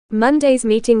Monday's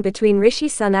meeting between Rishi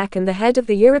Sunak and the head of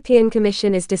the European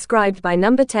Commission is described by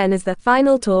Number 10 as the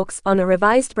final talks on a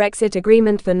revised Brexit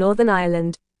agreement for Northern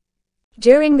Ireland.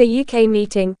 During the UK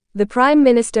meeting, the Prime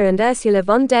Minister and Ursula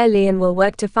von der Leyen will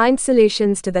work to find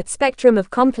solutions to that spectrum of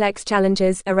complex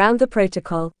challenges around the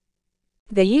protocol.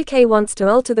 The UK wants to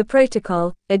alter the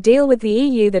protocol, a deal with the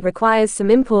EU that requires some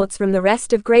imports from the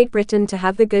rest of Great Britain to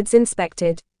have the goods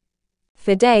inspected.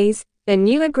 For days, a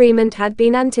new agreement had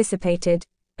been anticipated.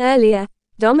 Earlier,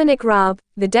 Dominic Raab,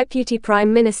 the Deputy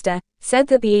Prime Minister, said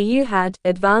that the EU had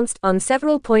advanced on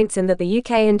several points and that the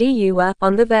UK and EU were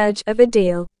on the verge of a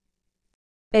deal.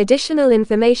 Additional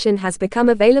information has become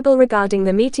available regarding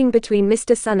the meeting between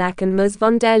Mr. Sunak and Ms.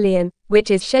 von der Leyen, which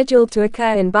is scheduled to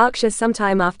occur in Berkshire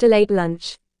sometime after late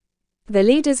lunch. The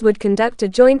leaders would conduct a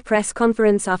joint press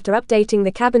conference after updating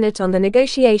the cabinet on the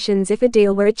negotiations if a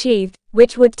deal were achieved,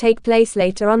 which would take place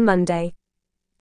later on Monday.